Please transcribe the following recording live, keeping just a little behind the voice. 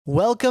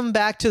Welcome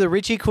back to the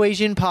Rich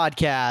Equation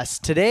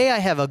podcast. Today I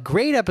have a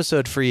great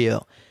episode for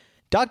you.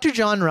 Dr.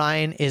 John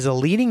Ryan is a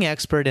leading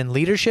expert in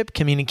leadership,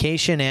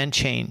 communication, and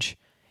change.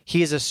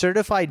 He is a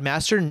certified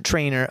master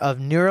trainer of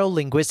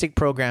neuro-linguistic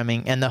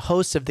programming and the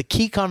host of the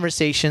Key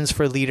Conversations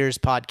for Leaders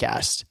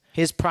podcast.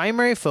 His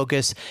primary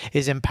focus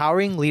is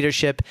empowering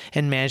leadership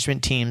and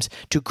management teams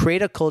to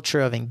create a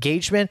culture of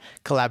engagement,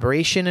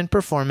 collaboration, and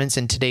performance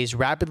in today's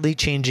rapidly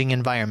changing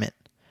environment.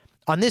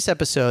 On this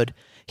episode,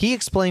 he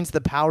explains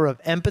the power of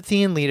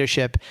empathy in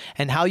leadership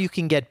and how you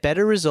can get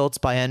better results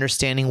by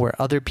understanding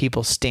where other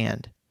people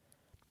stand.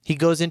 He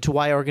goes into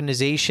why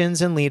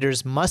organizations and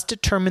leaders must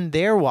determine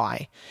their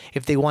why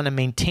if they want to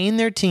maintain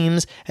their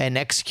teams and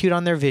execute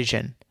on their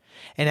vision.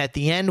 And at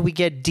the end, we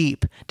get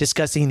deep,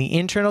 discussing the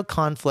internal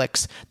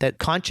conflicts that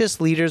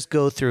conscious leaders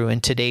go through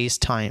in today's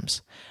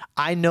times.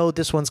 I know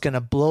this one's going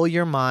to blow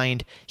your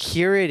mind.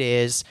 Here it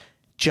is.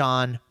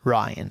 John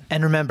Ryan.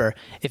 And remember,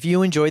 if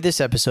you enjoyed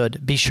this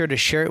episode, be sure to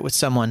share it with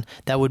someone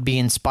that would be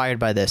inspired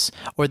by this,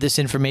 or this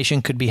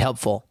information could be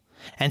helpful.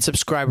 And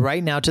subscribe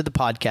right now to the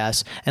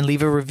podcast and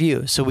leave a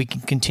review so we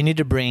can continue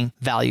to bring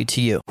value to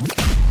you.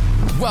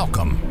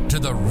 Welcome to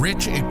the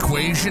Rich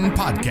Equation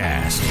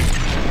Podcast.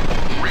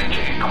 Rich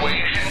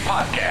Equation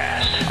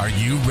Podcast. Are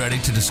you ready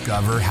to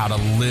discover how to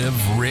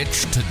live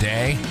rich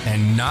today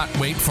and not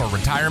wait for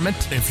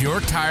retirement? If you're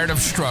tired of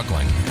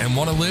struggling and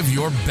want to live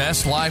your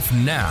best life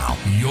now,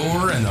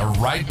 you're in the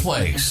right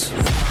place.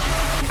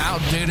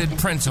 Outdated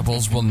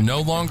principles will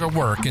no longer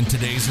work in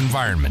today's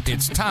environment.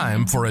 It's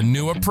time for a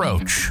new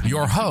approach.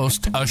 Your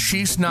host,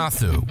 Ashish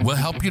Nathu, will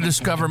help you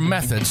discover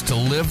methods to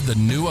live the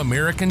new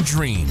American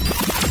dream.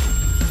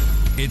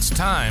 It's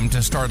time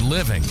to start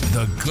living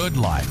the good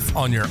life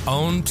on your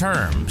own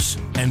terms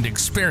and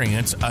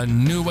experience a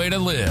new way to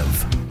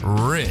live.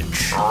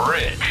 Rich.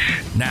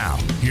 Now,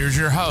 here's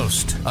your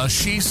host,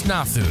 Ashish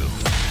Nathu.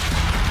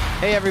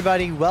 Hey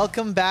everybody,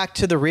 welcome back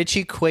to the Rich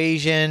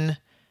Equation.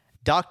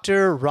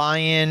 Dr.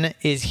 Ryan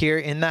is here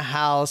in the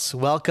house.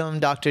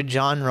 Welcome, Dr.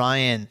 John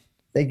Ryan.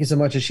 Thank you so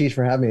much, Ashish,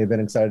 for having me. I've been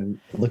excited,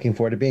 looking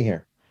forward to being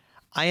here.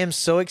 I am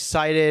so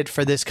excited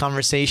for this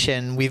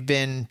conversation. We've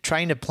been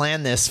trying to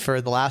plan this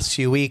for the last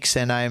few weeks,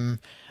 and I'm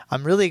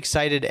really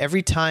excited.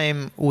 Every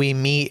time we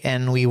meet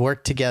and we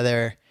work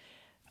together,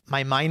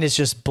 my mind is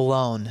just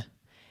blown.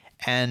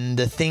 And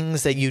the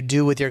things that you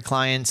do with your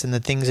clients and the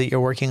things that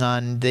you're working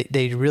on,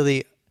 they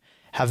really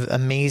have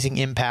amazing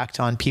impact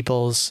on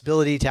people's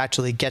ability to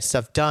actually get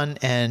stuff done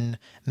and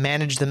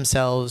manage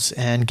themselves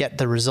and get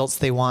the results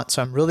they want.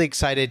 So I'm really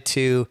excited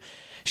to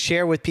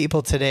share with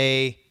people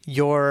today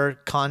your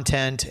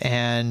content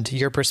and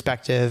your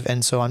perspective.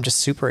 And so I'm just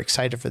super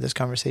excited for this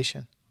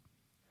conversation.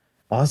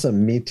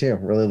 Awesome. Me too.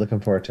 Really looking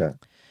forward to it.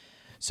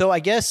 So I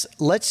guess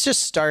let's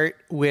just start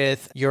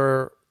with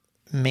your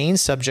main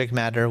subject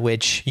matter,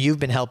 which you've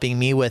been helping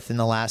me with in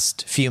the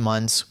last few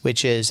months,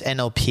 which is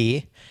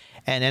NLP.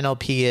 And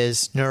NLP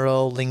is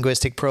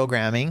neuro-linguistic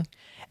programming.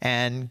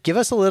 And give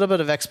us a little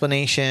bit of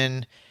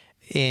explanation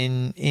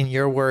in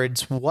your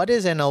words. What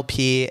is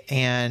NLP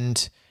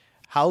and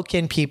how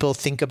can people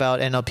think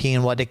about NLP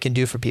and what it can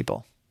do for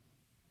people?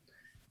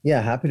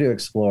 Yeah, happy to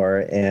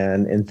explore.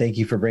 And thank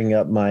you for bringing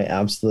up my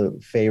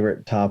absolute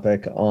favorite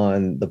topic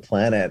on the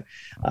planet.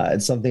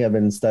 It's something I've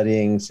been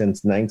studying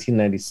since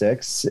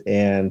 1996.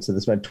 And so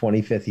this is my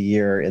 25th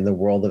year in the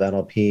world of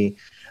NLP.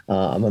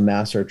 I'm a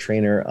master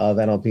trainer of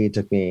NLP. It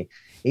took me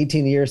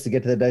 18 years to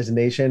get to the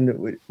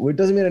designation. It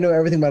doesn't mean I know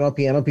everything about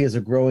NLP. NLP is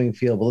a growing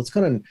field, but let's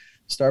kind of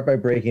start by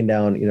breaking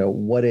down,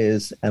 what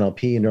is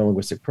NLP,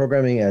 neuro-linguistic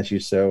programming, as you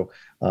so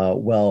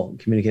well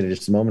communicated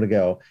just a moment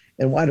ago,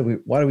 and why do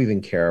we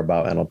even care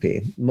about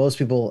NLP? Most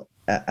people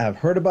have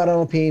heard about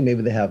NLP.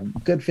 Maybe they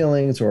have good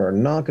feelings or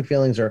not good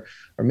feelings, or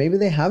maybe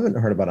they haven't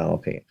heard about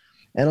NLP.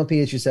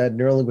 NLP, as you said,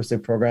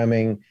 neuro-linguistic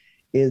programming,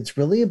 it's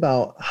really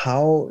about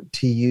how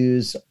to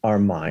use our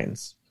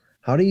minds,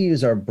 how to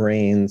use our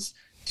brains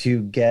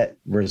to get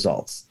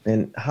results.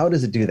 And how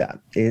does it do that?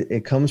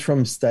 It comes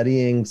from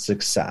studying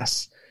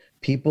success.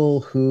 People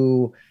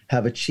who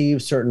have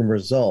achieved certain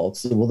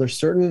results, well, there's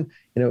certain,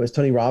 as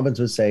Tony Robbins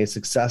would say,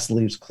 success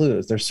leaves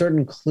clues. There's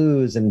certain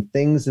clues and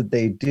things that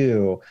they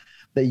do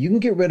that you can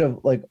get rid of,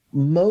 like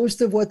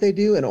most of what they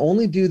do, and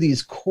only do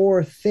these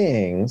core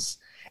things,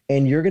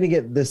 and you're going to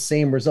get the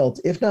same results,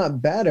 if not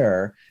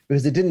better,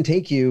 because it didn't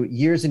take you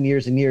years and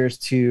years and years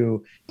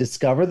to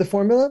discover the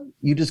formula.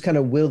 You just kind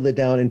of whittled it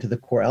down into the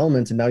core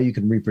elements, and now you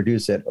can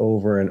reproduce it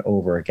over and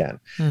over again.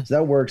 So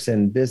that works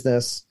in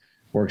business,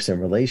 works in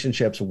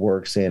relationships,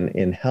 works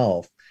in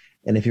health.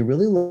 And if you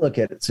really look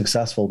at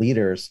successful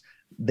leaders,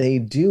 they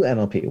do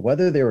NLP,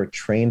 whether they were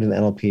trained in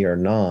NLP or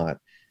not.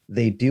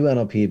 They do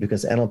NLP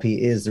because NLP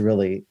is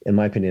really, in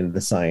my opinion,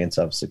 the science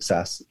of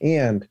success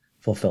and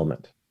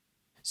fulfillment.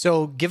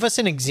 So give us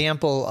an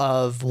example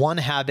of one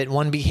habit,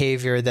 one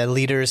behavior that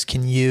leaders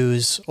can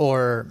use,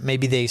 or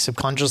maybe they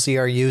subconsciously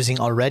are using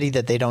already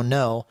that they don't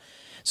know,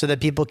 so that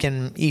people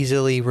can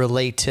easily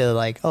relate to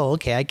like, oh,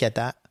 okay, I get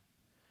that.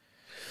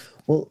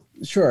 Well,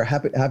 sure.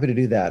 Happy to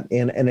do that.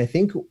 And I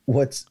think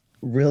what's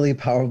really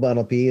powerful about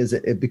NLP is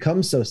it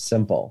becomes so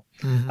simple.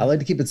 I like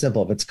to keep it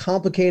simple. If it's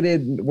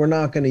complicated, we're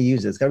not going to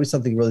use it. It's got to be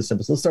something really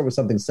simple. So let's start with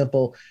something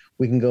simple.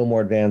 We can go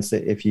more advanced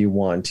if you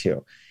want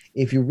to.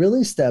 If you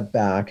really step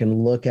back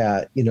and look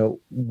at,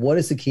 what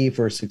is the key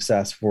for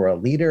success for a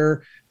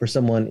leader, for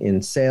someone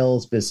in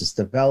sales, business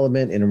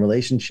development, in a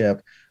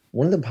relationship,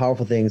 one of the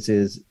powerful things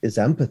is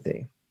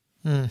empathy.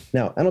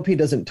 Now, NLP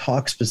doesn't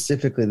talk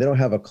specifically. They don't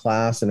have a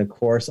class and a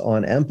course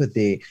on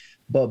empathy,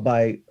 but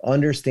by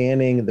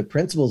understanding the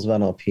principles of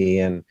NLP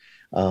and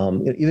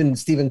even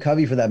Stephen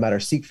Covey, for that matter,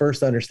 seek first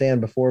to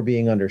understand before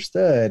being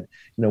understood,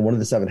 one of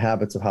the 7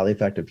 habits of highly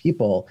effective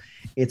people,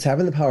 it's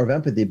having the power of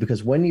empathy,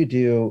 because when you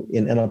do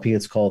in NLP,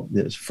 it's called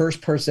this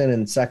first person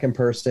and second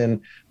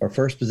person, or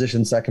first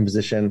position, second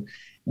position.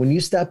 When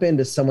you step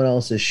into someone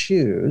else's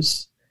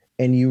shoes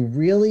and you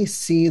really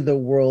see the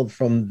world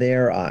from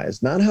their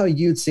eyes, not how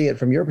you'd see it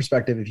from your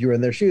perspective if you were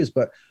in their shoes,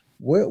 but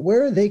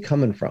where are they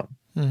coming from?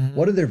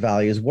 What are their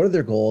values? What are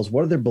their goals?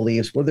 What are their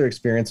beliefs? What are their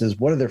experiences?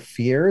 What are their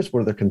fears? What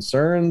are their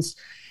concerns?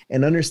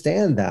 And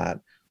understand that.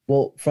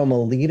 Well, from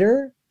a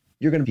leader,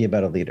 you're going to be a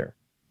better leader.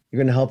 You're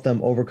going to help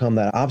them overcome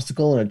that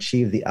obstacle and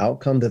achieve the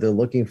outcome that they're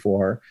looking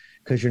for,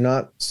 because you're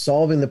not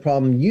solving the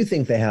problem you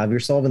think they have. You're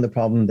solving the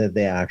problem that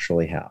they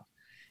actually have.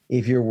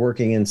 If you're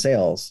working in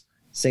sales,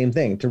 same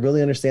thing. To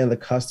really understand the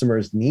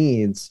customer's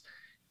needs,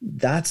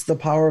 that's the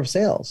power of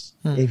sales.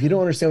 If you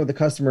don't understand what the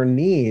customer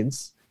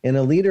needs, and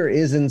a leader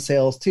is in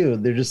sales too,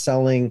 they're just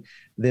selling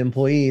the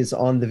employees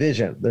on the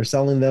vision. They're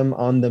selling them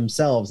on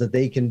themselves, that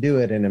they can do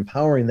it, and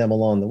empowering them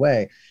along the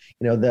way.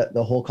 That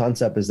the whole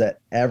concept is that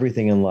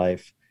everything in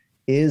life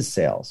is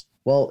sales.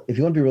 Well, if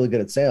you want to be really good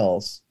at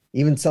sales,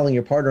 even selling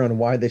your partner on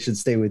why they should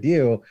stay with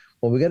you,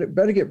 well,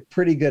 better get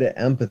pretty good at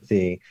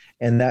empathy.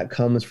 And that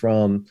comes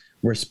from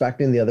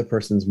respecting the other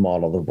person's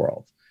model of the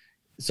world.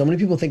 So many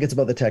people think it's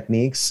about the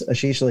techniques,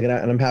 Ashish,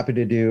 and I'm happy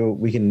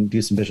we can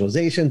do some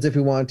visualizations if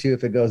we want to,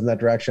 if it goes in that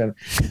direction.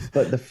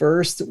 But the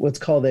first, what's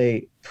called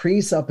a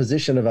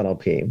presupposition of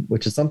NLP,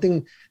 which is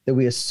something that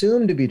we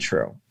assume to be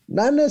true.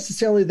 Not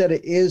necessarily that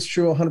it is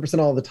true 100%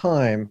 all the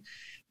time,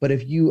 but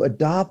if you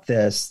adopt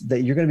this,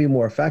 that you're going to be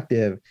more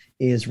effective,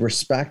 is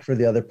respect for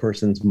the other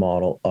person's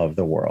model of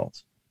the world.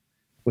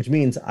 Which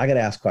means I got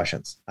to ask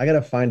questions. I got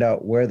to find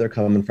out where they're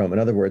coming from. In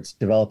other words,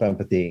 develop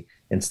empathy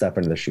and step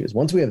into their shoes.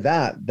 Once we have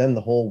that, then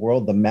the whole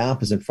world, the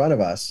map is in front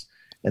of us,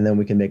 and then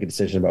we can make a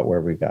decision about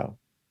where we go.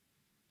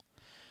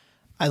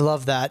 I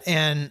love that.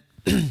 And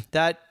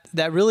that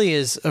really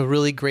is a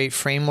really great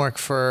framework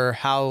for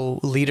how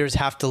leaders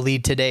have to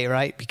lead today,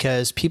 right?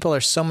 Because people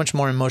are so much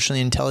more emotionally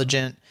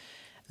intelligent.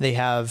 They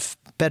have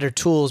better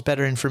tools,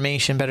 better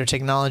information, better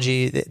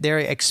technology. They're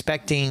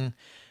expecting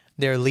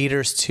their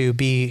leaders to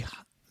be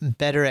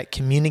better at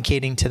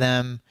communicating to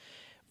them.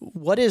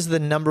 What is the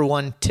number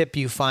one tip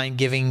you find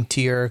giving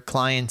to your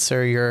clients,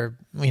 or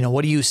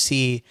what do you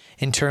see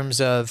in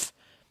terms of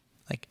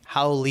like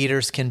how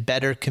leaders can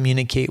better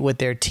communicate with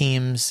their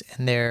teams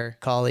and their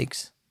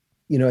colleagues?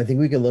 I think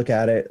we can look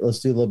at it. Let's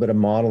do a little bit of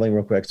modeling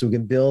real quick. So we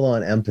can build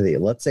on empathy.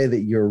 Let's say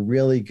that you're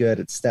really good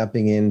at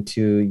stepping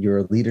into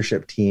your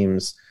leadership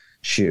team's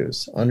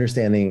shoes,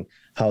 understanding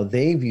how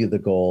they view the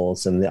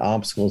goals and the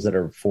obstacles that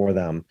are for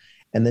them.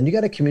 And then you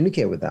got to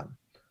communicate with them.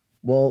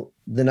 Well,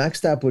 the next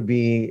step would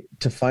be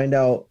to find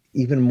out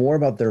even more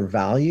about their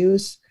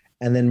values,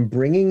 and then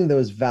bringing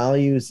those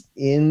values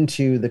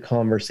into the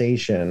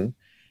conversation,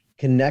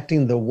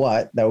 connecting the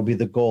what, that would be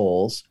the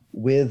goals,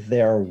 with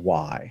their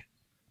why.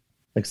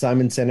 Like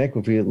Simon Sinek,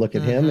 if we look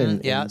at him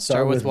and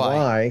start with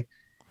why.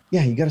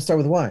 Yeah, you got to start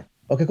with why.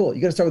 Okay, cool.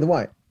 You got to start with the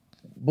why.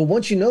 But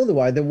once you know the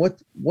why, then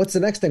what's the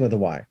next thing with the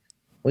why?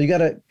 Well, you got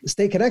to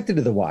stay connected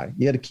to the why.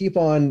 You got to keep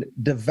on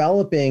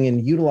developing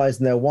and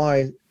utilizing that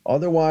why.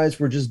 Otherwise,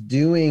 we're just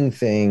doing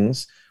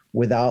things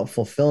without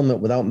fulfillment,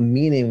 without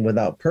meaning,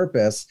 without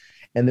purpose.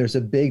 And there's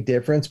a big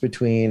difference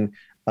between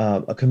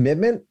a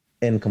commitment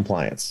and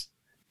compliance.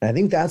 And I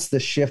think that's the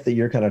shift that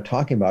you're kind of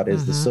talking about,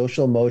 is the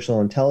social emotional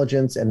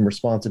intelligence and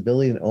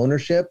responsibility and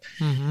ownership,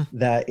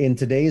 that in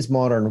today's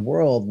modern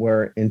world,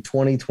 where in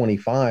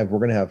 2025, we're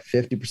going to have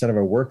 50% of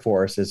our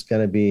workforce is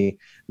going to be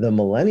the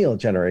millennial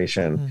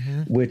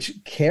generation, which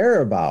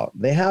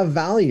they have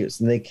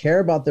values, and they care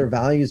about their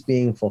values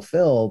being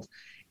fulfilled.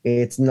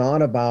 It's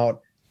not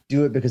about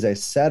do it because I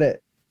said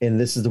it and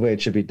this is the way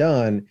it should be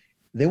done.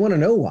 They want to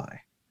know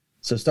why.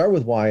 So start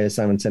with why, as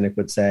Simon Sinek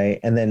would say,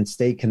 and then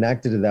stay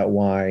connected to that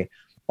why.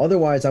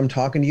 Otherwise, I'm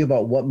talking to you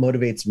about what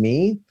motivates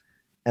me,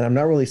 and I'm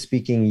not really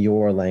speaking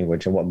your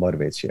language and what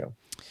motivates you.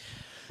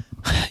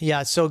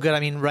 Yeah, it's so good. I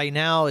mean, right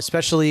now,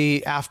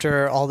 especially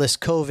after all this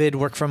COVID,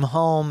 work from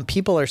home,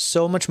 people are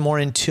so much more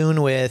in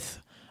tune with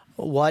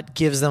what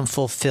gives them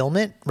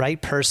fulfillment,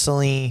 right?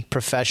 Personally,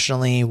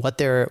 professionally, what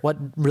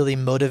really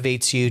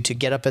motivates you to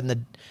get up in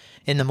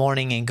the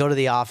morning and go to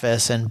the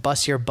office and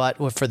bust your butt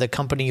for the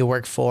company you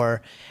work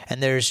for.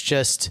 And there's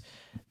just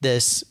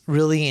this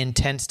really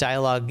intense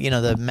dialogue,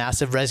 the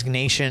massive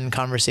resignation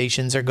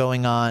conversations are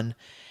going on.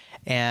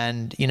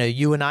 And,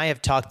 you and I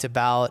have talked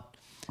about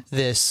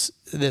this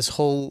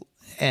whole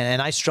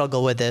and I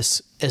struggle with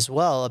this as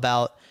well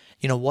about,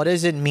 what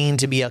does it mean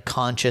to be a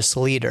conscious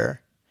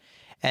leader?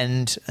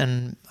 And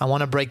I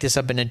want to break this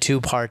up into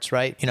two parts,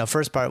 right?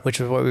 First part, which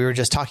is what we were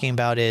just talking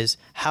about, is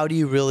how do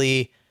you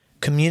really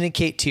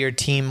communicate to your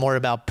team more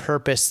about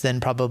purpose than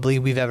probably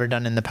we've ever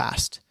done in the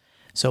past?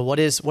 So what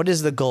is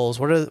the goals?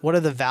 What are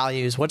the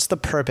values? What's the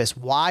purpose?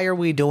 Why are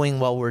we doing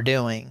what we're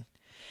doing?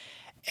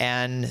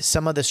 And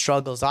some of the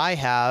struggles I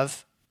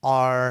have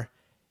are,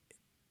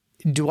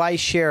 do I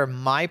share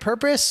my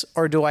purpose,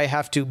 or do I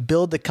have to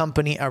build the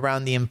company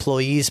around the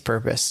employee's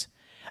purpose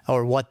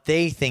or what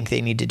they think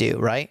they need to do,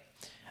 right?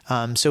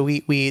 So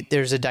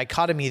there's a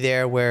dichotomy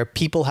there where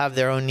people have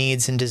their own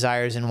needs and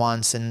desires and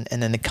wants, and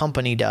then the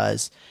company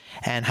does.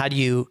 And how do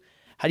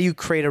you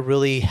create a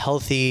really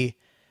healthy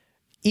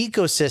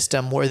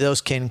ecosystem where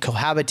those can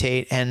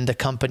cohabitate and the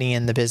company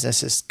and the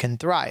businesses can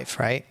thrive,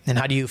 right? And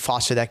how do you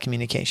foster that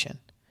communication?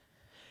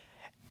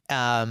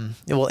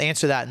 We'll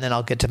answer that, and then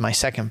I'll get to my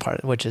second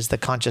part, which is the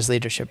conscious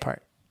leadership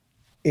part.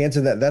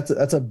 Answer that. That's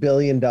 $1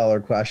 billion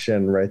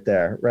question right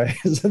there, right?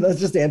 So let's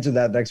just answer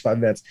that next 5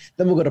 minutes.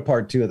 Then we'll go to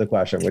part 2 of the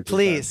question.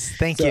 Please,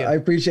 thank you. I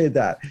appreciate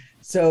that.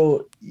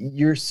 So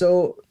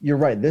you're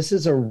right. This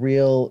is a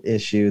real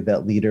issue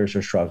that leaders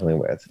are struggling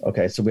with.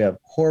 Okay, so we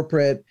have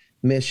corporate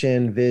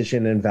mission,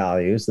 vision, and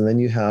values, and then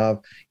you have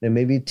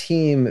maybe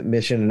team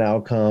mission and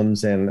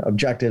outcomes and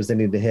objectives they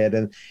need to hit,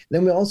 and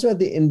then we also have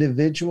the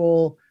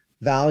individual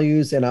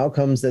values and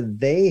outcomes that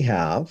they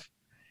have,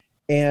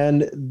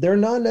 and they're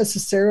not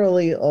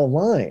necessarily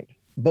aligned.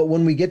 But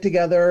when we get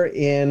together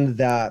in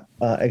that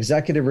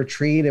executive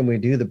retreat and we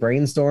do the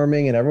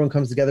brainstorming and everyone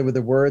comes together with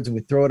their words and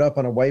we throw it up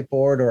on a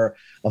whiteboard or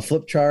a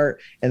flip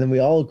chart, and then we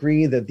all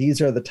agree that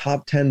these are the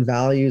top 10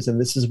 values and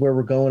this is where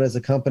we're going as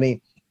a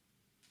company,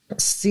 it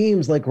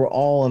seems like we're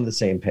all on the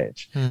same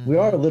page. Mm-hmm. We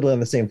are a little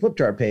on the same flip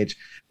chart page,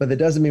 but that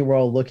doesn't mean we're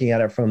all looking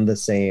at it from the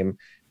same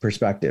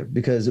perspective,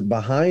 because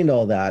behind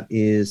all that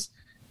is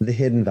the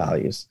hidden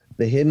values,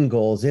 the hidden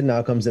goals, hidden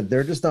outcomes that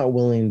they're just not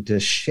willing to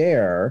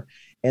share.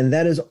 And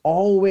that is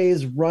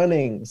always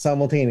running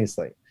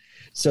simultaneously.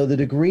 So the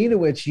degree to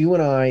which you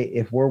and I,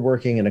 if we're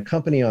working in a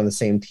company on the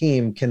same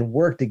team, can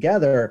work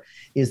together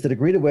is the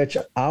degree to which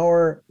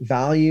our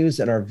values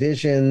and our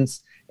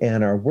visions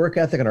and our work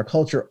ethic and our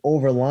culture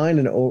align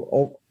and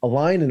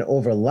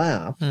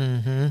overlap.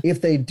 Mm-hmm.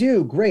 If they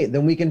do, great,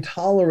 then we can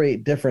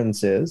tolerate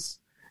differences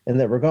in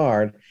that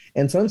regard.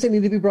 And sometimes they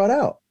need to be brought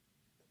out.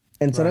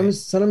 And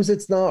sometimes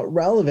it's not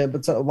relevant,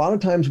 but a lot of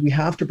times we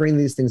have to bring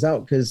these things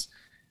out because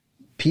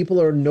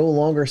people are no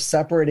longer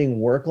separating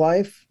work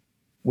life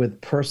with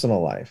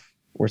personal life.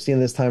 We're seeing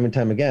this time and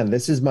time again.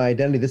 This is my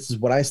identity. This is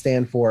what I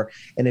stand for.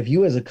 And if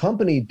you as a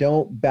company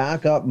don't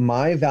back up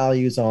my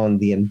values on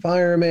the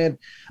environment,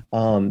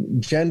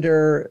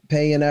 gender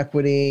pay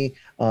inequity,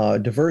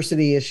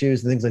 diversity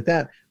issues, and things like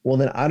that, well,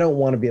 then I don't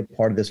want to be a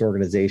part of this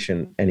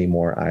organization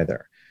anymore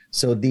either.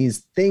 So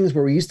these things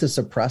where we used to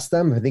suppress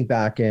them, I think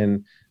back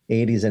in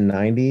 80s and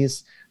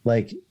 90s,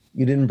 like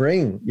you didn't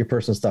bring your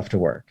personal stuff to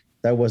work.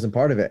 That wasn't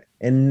part of it.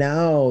 And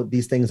now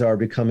these things are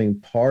becoming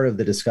part of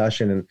the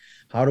discussion. And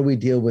how do we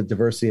deal with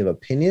diversity of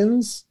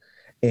opinions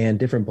and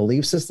different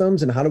belief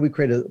systems? And how do we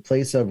create a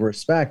place of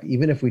respect,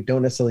 even if we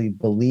don't necessarily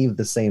believe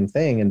the same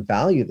thing and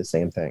value the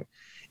same thing?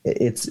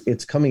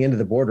 It's coming into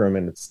the boardroom,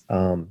 and it's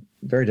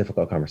very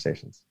difficult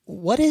conversations.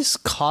 What is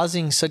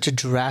causing such a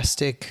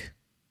drastic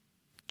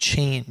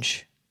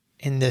change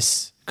in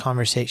this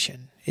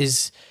conversation?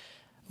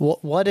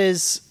 What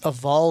is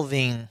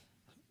evolving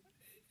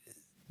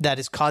that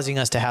is causing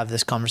us to have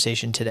this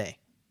conversation today?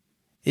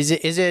 Is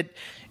it,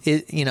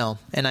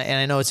 and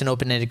I know it's an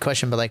open-ended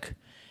question, but like,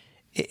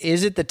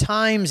 is it the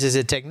times? Is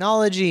it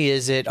technology?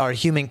 Is it our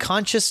human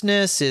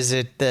consciousness? Is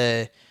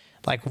it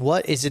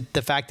what is it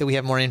the fact that we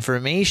have more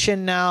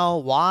information now?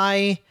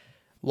 Why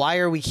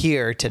are we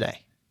here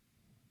today?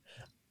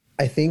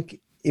 I think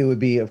it would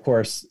be, of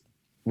course,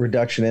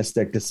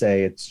 reductionistic to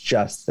say it's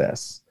just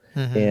this.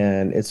 Mm-hmm.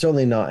 And it's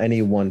certainly not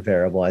any one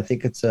variable. I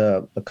think it's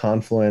a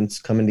confluence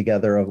coming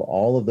together of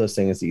all of those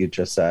things that you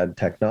just said: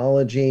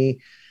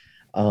 technology,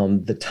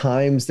 the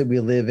times that we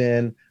live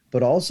in,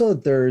 but also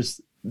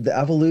there's the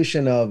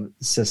evolution of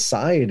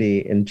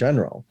society in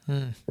general,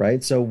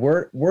 right? So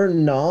we're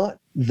not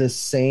the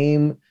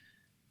same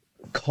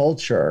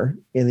culture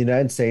in the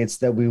United States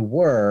that we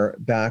were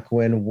back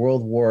when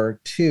World War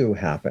II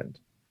happened.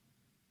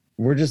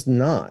 We're just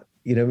not.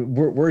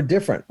 We're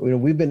different.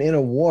 We've been in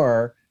a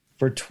war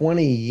for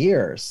 20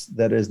 years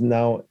that is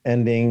now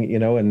ending,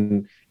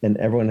 and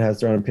everyone has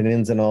their own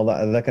opinions and all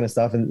that kind of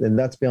stuff. And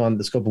that's beyond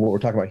the scope of what we're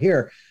talking about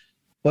here.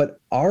 But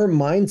our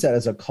mindset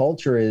as a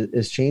culture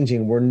is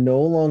changing. We're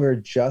no longer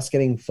just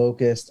getting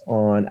focused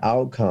on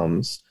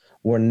outcomes.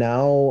 We're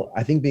now,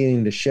 I think,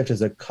 beginning to shift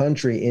as a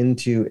country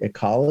into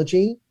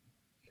ecology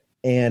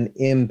and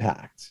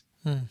impact.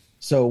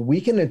 So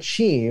we can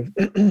achieve,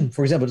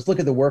 for example, just look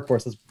at the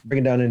workforce. Let's bring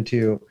it down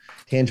into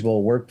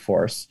tangible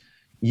workforce.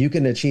 You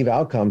can achieve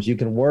outcomes. You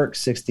can work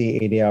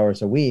 60, 80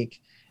 hours a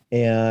week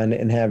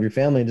and have your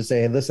family and just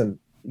say, hey, listen,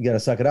 you got to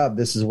suck it up.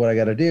 This is what I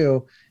got to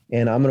do.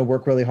 and I'm going to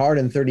work really hard.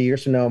 And 30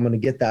 years from now, I'm going to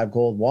get that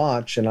gold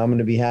watch and I'm going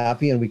to be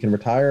happy and we can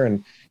retire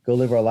and go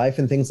live our life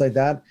and things like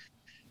that.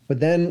 But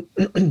then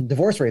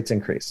divorce rates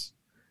increase.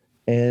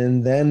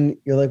 And then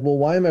you're like, well,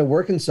 why am I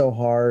working so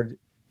hard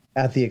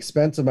at the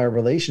expense of my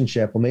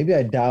relationship? Well, maybe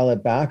I dial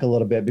it back a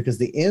little bit because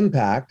the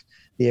impact,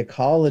 the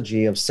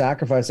ecology of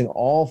sacrificing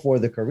all for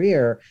the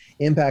career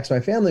impacts my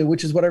family,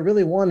 which is what I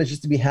really want, is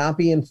just to be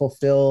happy and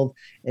fulfilled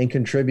and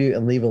contribute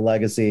and leave a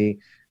legacy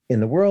in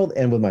the world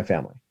and with my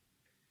family.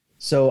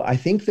 So I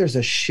think there's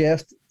a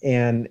shift,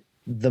 and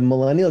the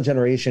millennial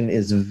generation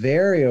is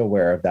very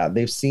aware of that.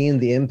 They've seen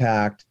the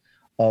impact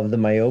of the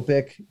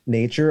myopic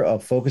nature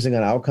of focusing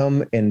on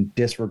outcome and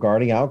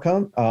disregarding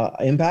outcome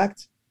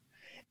impact.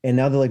 And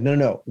now they're like,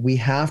 no, we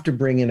have to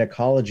bring in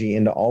ecology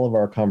into all of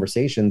our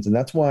conversations. And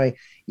that's why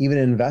even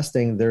in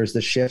investing, there's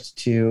the shift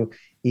to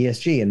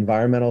ESG,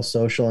 environmental,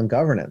 social, and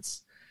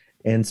governance.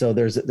 And so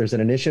there's an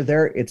initiative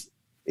there.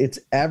 It's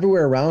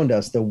everywhere around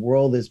us. The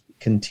world is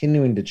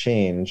continuing to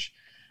change.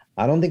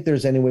 I don't think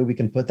there's any way we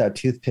can put that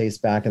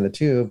toothpaste back in the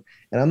tube.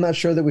 And I'm not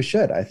sure that we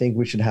should. I think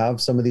we should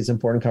have some of these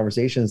important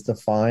conversations to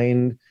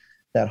find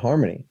that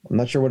harmony. I'm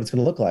not sure what it's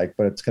going to look like,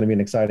 but it's going to be an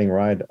exciting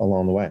ride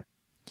along the way.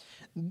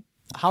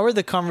 How are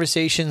the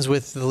conversations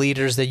with the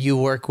leaders that you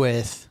work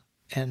with?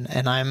 And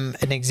I'm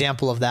an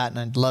example of that. And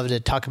I'd love to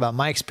talk about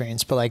my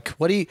experience, but like,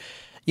 what do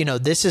you,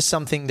 this is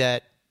something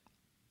that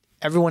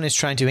everyone is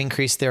trying to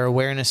increase their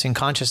awareness and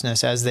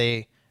consciousness as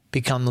they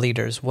become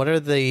leaders. What are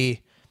the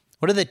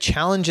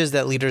challenges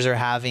that leaders are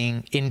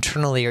having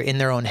internally or in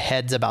their own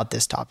heads about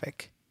this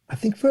topic? I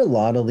think for a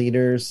lot of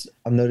leaders,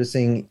 I'm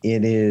noticing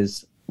it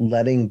is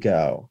letting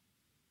go.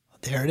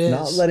 There it is.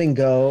 Not letting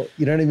go.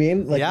 You know what I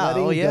mean? Like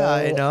letting go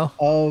I know.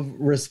 Of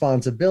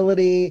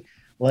responsibility.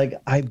 Like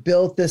I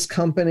built this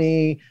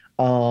company,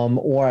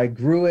 or I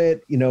grew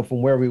it,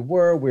 from where we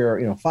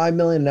were, 5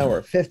 million, now we're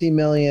at 50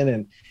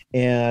 million.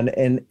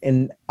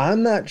 And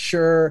I'm not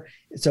sure.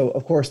 So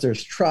of course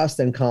there's trust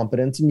and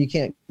competence, and you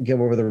can't give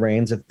over the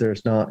reins if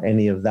there's not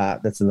any of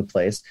that that's in the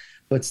place,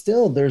 but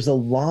still there's a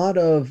lot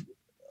of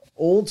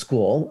old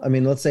school. I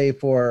mean, let's say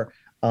for,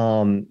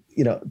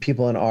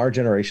 people in our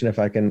generation, if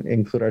I can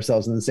include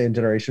ourselves in the same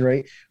generation,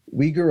 right?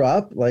 We grew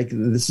up like,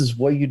 this is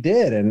what you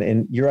did.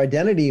 And your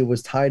identity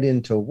was tied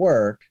into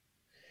work.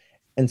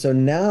 And so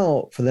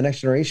now for the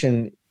next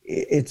generation,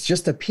 it's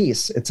just a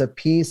piece. It's a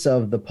piece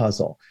of the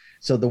puzzle.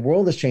 So the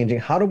world is changing.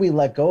 How do we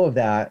let go of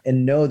that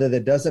and know that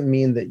it doesn't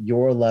mean that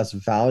you're less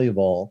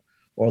valuable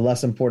or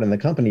less important in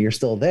the company? You're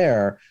still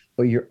there,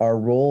 but our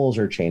roles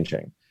are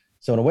changing.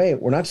 So in a way,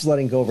 we're not just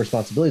letting go of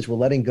responsibilities, we're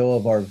letting go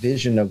of our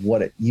vision of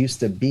what it used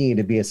to be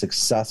a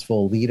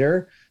successful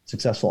leader,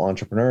 successful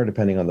entrepreneur,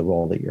 depending on the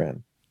role that you're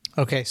in.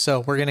 Okay,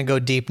 so we're going to go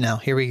deep now.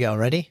 Here we go.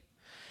 Ready?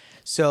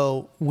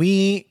 So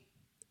we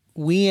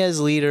as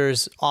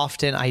leaders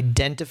often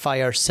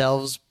identify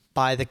ourselves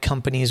by the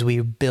companies we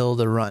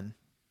build or run.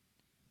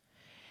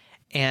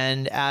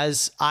 And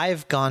as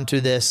I've gone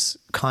through this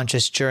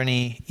conscious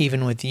journey,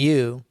 even with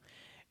you,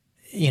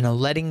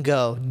 letting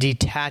go,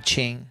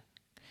 detaching,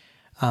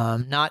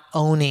 not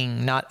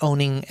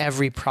owning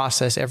every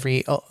process,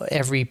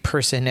 every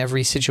person,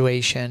 every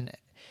situation.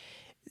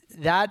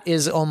 That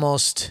is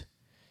almost,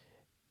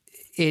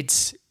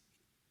 it's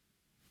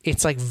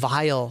like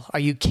vile. Are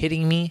you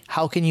kidding me?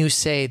 How can you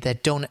say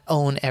that don't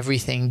own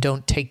everything?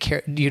 Don't take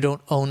care. You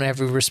don't own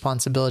every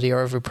responsibility or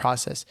every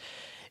process.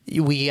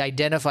 We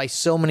identify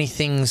so many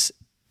things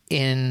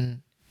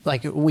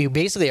we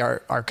basically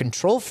are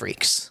control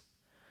freaks.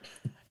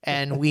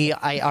 And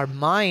our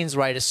minds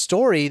write a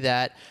story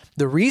that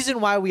the reason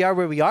why we are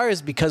where we are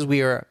is because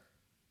we are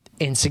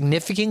in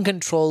significant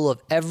control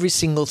of every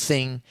single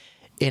thing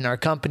in our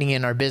company,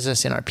 in our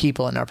business, in our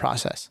people, in our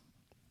process.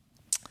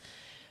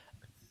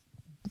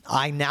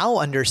 I now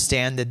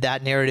understand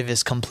that narrative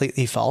is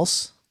completely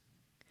false.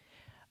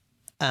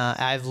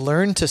 I've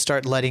learned to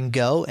start letting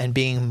go and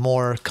being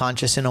more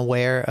conscious and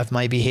aware of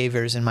my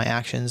behaviors and my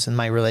actions and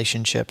my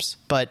relationships.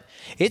 But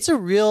it's a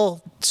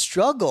real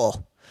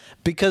struggle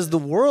because the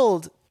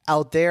world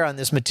out there on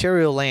this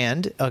material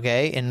land,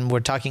 okay, and we're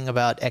talking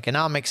about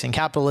economics and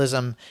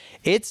capitalism,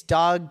 it's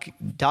dog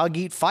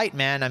eat fight,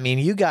 man. I mean,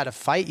 you got to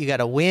fight, you got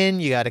to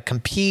win, you got to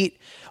compete,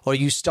 or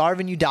you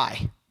starve and you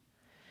die.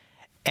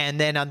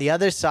 And then on the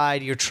other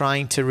side, you're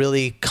trying to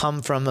really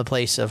come from a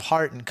place of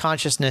heart and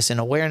consciousness and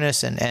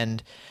awareness.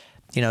 And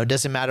it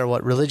doesn't matter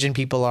what religion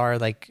people are.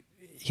 Like,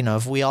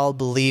 if we all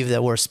believe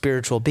that we're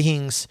spiritual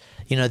beings,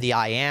 the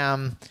I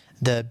am,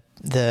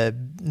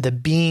 the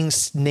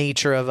being's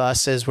nature of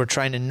us is we're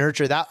trying to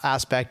nurture that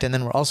aspect. And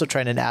then we're also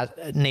trying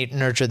to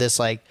nurture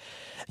this,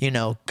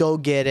 go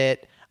get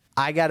it.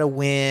 I got to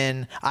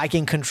win. I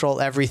can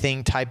control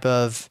everything type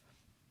of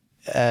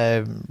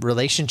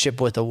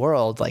relationship with the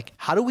world. Like,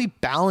 how do we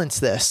balance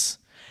this?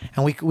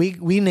 And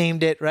we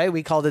named it, right?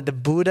 We called it the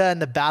Buddha and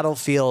the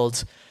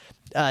battlefield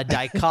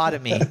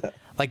dichotomy.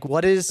 Like,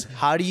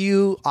 how do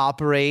you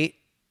operate?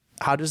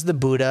 How does the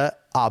Buddha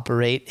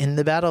operate in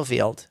the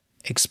battlefield?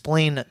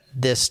 Explain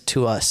this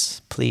to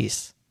us,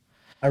 please.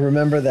 I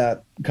remember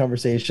that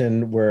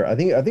conversation where I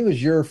think it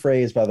was your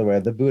phrase, by the way,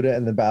 the Buddha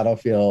and the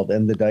battlefield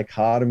and the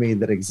dichotomy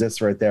that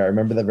exists right there. I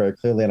remember that very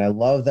clearly. And I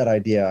love that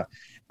idea.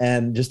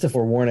 And just a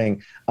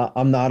forewarning,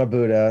 I'm not a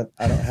Buddha.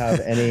 I don't have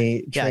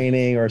any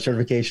training or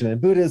certification in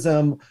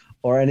Buddhism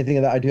or anything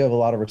of that. I do have a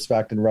lot of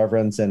respect and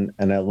reverence, and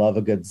I love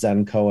a good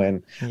Zen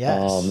koan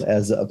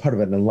as a part of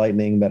an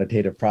enlightening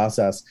meditative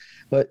process.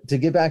 But to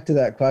get back to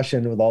that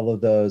question with all of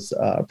those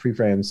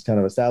pre-frames kind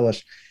of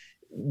established,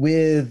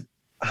 with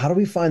how do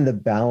we find the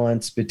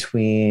balance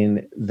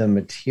between the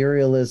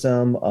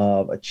materialism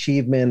of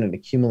achievement and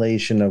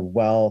accumulation of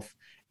wealth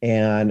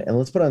and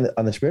let's put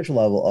on the spiritual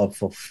level of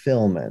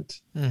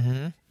fulfillment?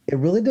 Mm-hmm. It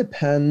really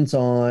depends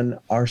on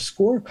our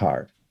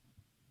scorecard.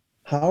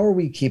 How are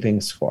we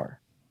keeping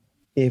score?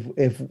 If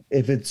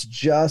it's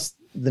just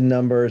the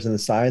numbers and the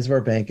size of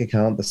our bank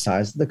account, the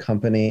size of the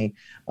company,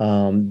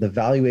 the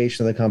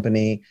valuation of the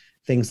company,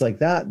 things like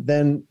that,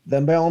 then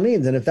by all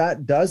means. And if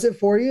that does it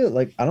for you,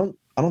 like I don't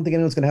think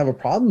anyone's going to have a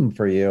problem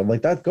for you.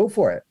 Like that, go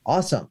for it.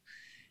 Awesome.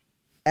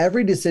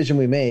 Every decision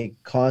we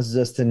make causes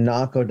us to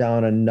not go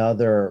down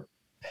another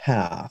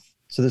path.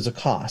 So there's a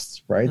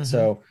cost, right? Mm-hmm.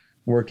 So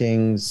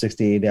working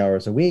 68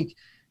 hours a week,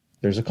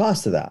 there's a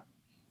cost to that.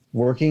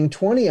 Working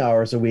 20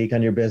 hours a week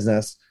on your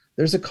business,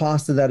 there's a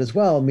cost to that as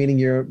well, meaning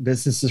your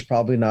business is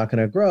probably not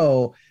going to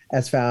grow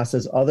as fast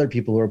as other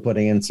people who are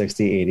putting in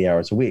 60, 80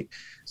 hours a week.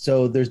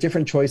 So there's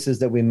different choices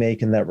that we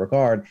make in that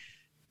regard.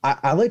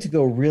 I like to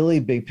go really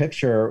big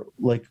picture,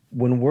 like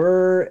when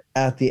we're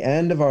at the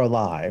end of our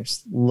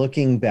lives,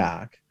 looking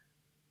back,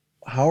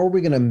 how are we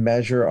going to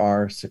measure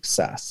our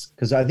success?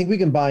 Because I think we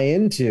can buy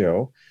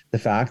into the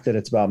fact that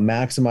it's about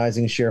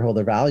maximizing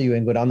shareholder value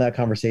and go down that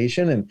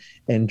conversation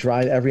and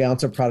drive every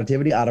ounce of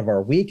productivity out of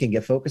our week and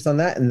get focused on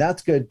that. And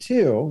that's good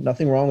too.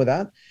 Nothing wrong with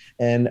that.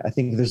 And I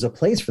think there's a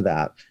place for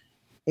that.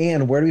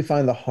 And where do we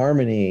find the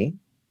harmony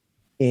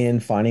in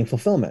finding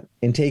fulfillment,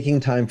 in taking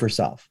time for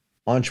self?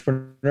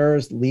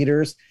 Entrepreneurs,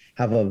 leaders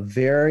have a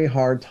very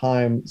hard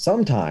time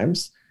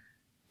sometimes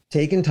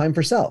taking time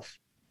for self,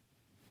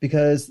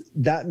 because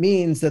that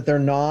means that they're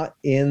not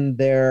in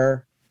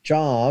their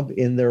job,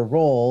 in their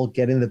role,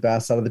 getting the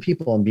best out of the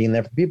people and being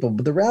there for people.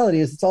 But the reality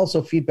is it's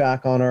also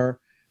feedback on our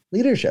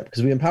leadership,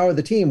 because we empower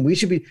the team. We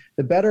should be,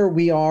 the better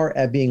we are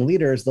at being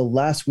leaders, the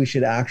less we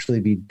should actually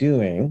be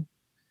doing,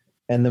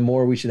 and the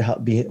more we should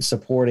be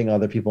supporting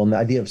other people. And the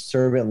idea of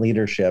servant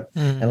leadership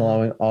and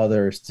allowing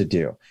others to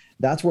do.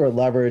 That's where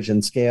leverage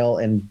and scale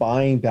and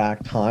buying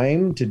back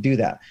time to do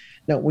that.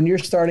 Now, when you're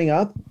starting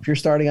up, if you're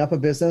starting up a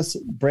business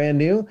brand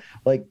new,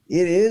 like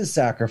it is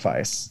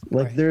sacrifice.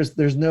 Like right.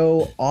 There's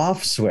no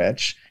off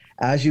switch.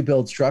 As you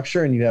build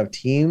structure and you have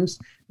teams,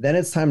 then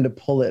it's time to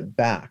pull it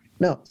back.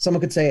 Now, someone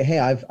could say, hey,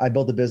 I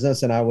built a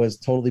business and I was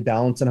totally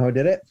balanced in how I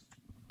did it.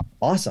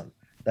 Awesome.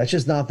 That's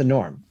just not the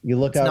norm. You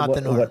look at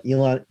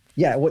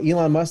what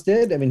Elon Musk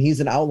did. I mean,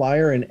 he's an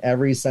outlier in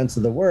every sense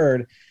of the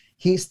word.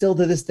 He still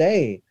to this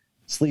day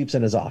sleeps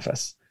in his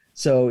office.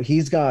 So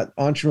he's got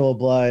entrepreneurial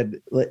blood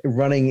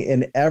running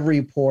in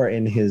every pore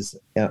in his.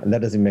 That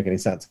doesn't even make any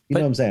sense. You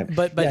know what I'm saying?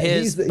 But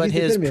his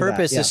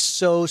purpose is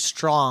so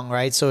strong,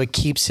 right? So it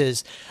keeps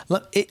his.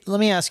 Let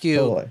me ask you.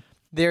 Totally.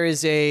 There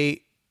is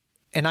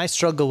and I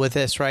struggle with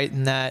this, right?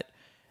 In that,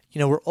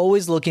 we're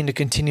always looking to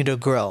continue to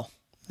grow,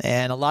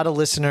 and a lot of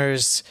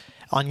listeners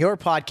on your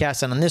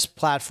podcast and on this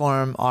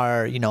platform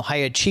are, high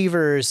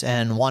achievers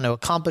and want to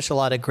accomplish a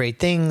lot of great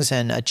things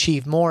and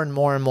achieve more and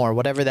more and more,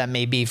 whatever that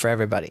may be for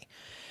everybody.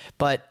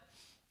 But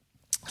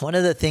one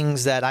of the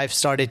things that I've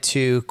started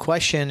to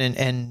question,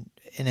 and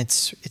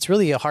it's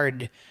really a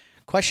hard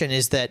question,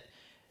 is that,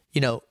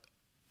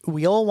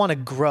 we all want to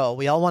grow,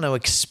 we all want to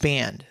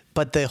expand,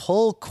 but the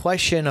whole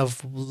question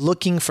of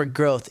looking for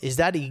growth, is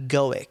that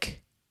egoic?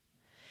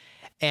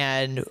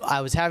 And I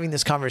was having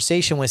this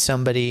conversation with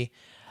somebody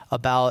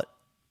about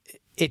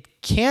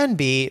it can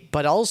be,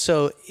 but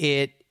also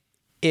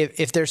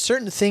if there's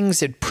certain things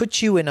that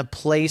put you in a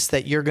place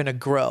that you're going to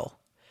grow,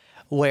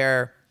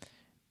 where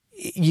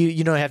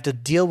you have to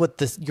deal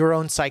with your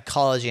own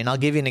psychology. And I'll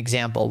give you an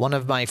example. One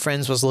of my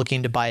friends was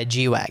looking to buy a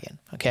G-Wagon.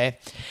 Okay.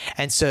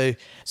 And so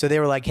they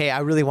were like, hey, I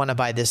really want to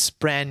buy this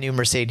brand new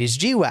Mercedes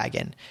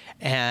G-Wagon.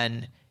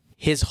 And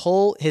his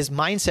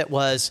mindset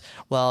was,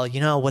 well,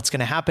 what's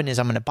going to happen is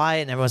I'm going to buy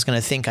it and everyone's going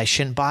to think I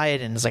shouldn't buy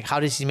it. And it's like, how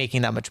is he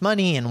making that much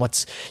money? And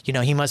what's,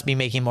 he must be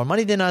making more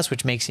money than us,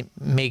 which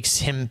makes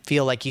him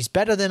feel like he's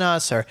better than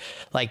us, or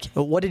like,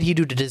 what did he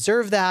do to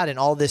deserve that? And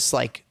all this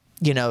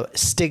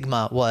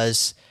stigma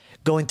was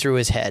going through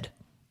his head.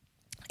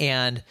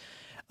 And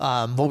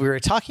what we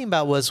were talking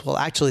about was, well,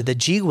 actually the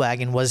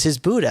G-Wagon was his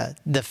Buddha.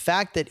 The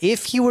fact that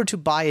if he were to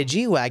buy a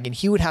G-Wagon,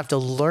 he would have to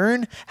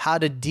learn how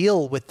to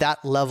deal with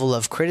that level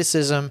of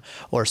criticism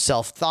or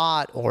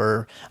self-thought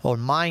or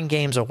mind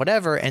games or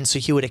whatever. And so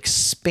he would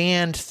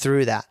expand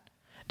through that.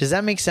 Does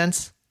that make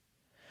sense?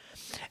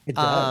 It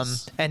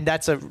does. And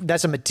that's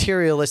a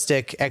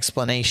materialistic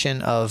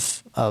explanation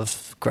of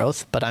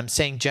growth. But I'm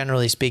saying,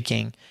 generally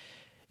speaking,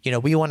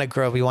 we want to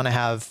grow. We want to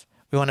have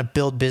We want to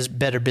build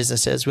better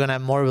businesses. We want to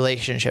have more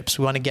relationships.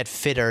 We want to get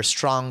fitter,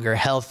 stronger,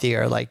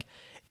 healthier. Like,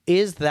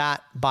 is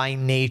that by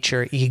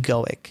nature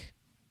egoic?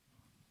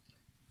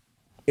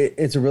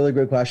 It's a really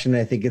good question.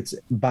 I think it's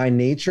by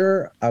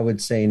nature, I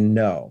would say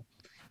no.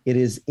 It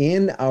is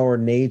in our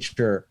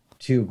nature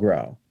to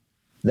grow.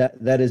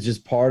 That is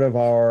just part of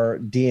our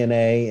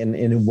DNA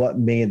and what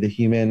made the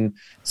human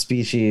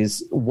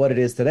species what it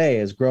is today,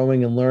 is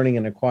growing and learning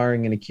and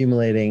acquiring and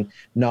accumulating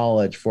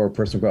knowledge for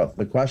personal growth.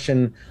 The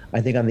question, I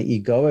think, on the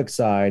egoic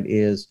side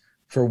is,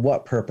 for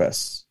what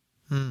purpose?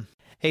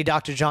 Hey,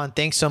 Dr. John,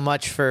 thanks so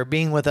much for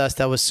being with us.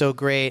 That was so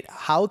great.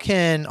 How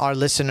can our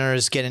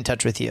listeners get in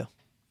touch with you?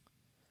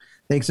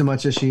 Thanks so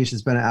much, Ashish.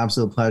 It's been an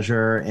absolute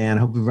pleasure, and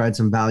hope we provide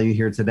some value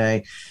here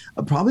today.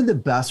 Probably the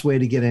best way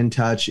to get in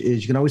touch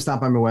is you can always stop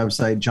by my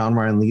website,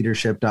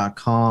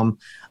 johnryanleadership.com.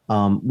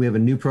 We have a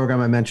new program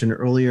I mentioned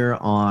earlier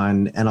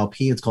on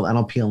NLP. It's called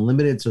NLP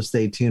Unlimited, so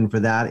stay tuned for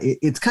that.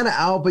 It's kind of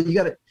out, but you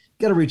got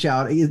to reach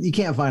out. You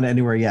can't find it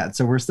anywhere yet,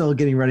 so we're still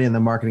getting ready on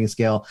the marketing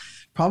scale.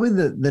 Probably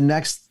the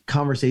next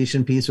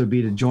conversation piece would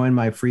be to join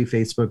my free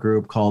Facebook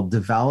group called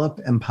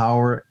Develop,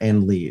 Empower,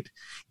 and Lead.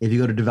 If you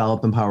go to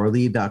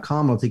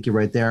developempowerlead.com, I'll take you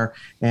right there.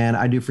 And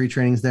I do free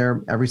trainings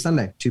there every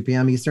Sunday, 2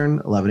 p.m.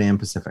 Eastern, 11 a.m.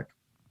 Pacific.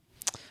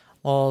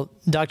 Well,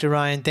 Dr.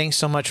 Ryan, thanks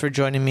so much for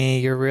joining me.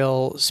 You're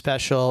real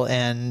special,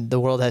 and the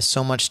world has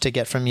so much to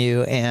get from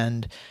you,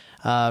 and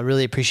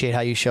really appreciate how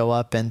you show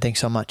up, and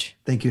thanks so much.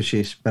 Thank you,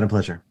 Ashish. Been a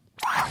pleasure.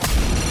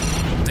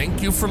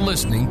 Thank you for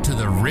listening to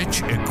the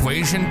Rich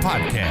Equation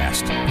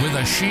Podcast with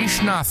Ashish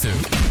Nathu.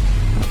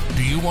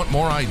 Do you want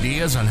more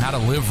ideas on how to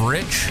live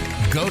rich?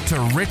 Go to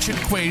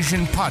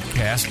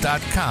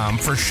richequationpodcast.com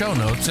for show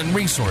notes and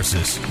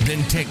resources.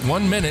 Then take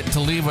 1 minute to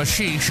leave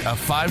Ashish a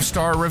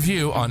 5-star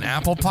review on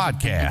Apple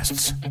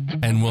Podcasts.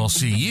 And we'll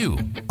see you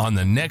on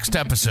the next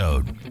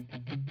episode.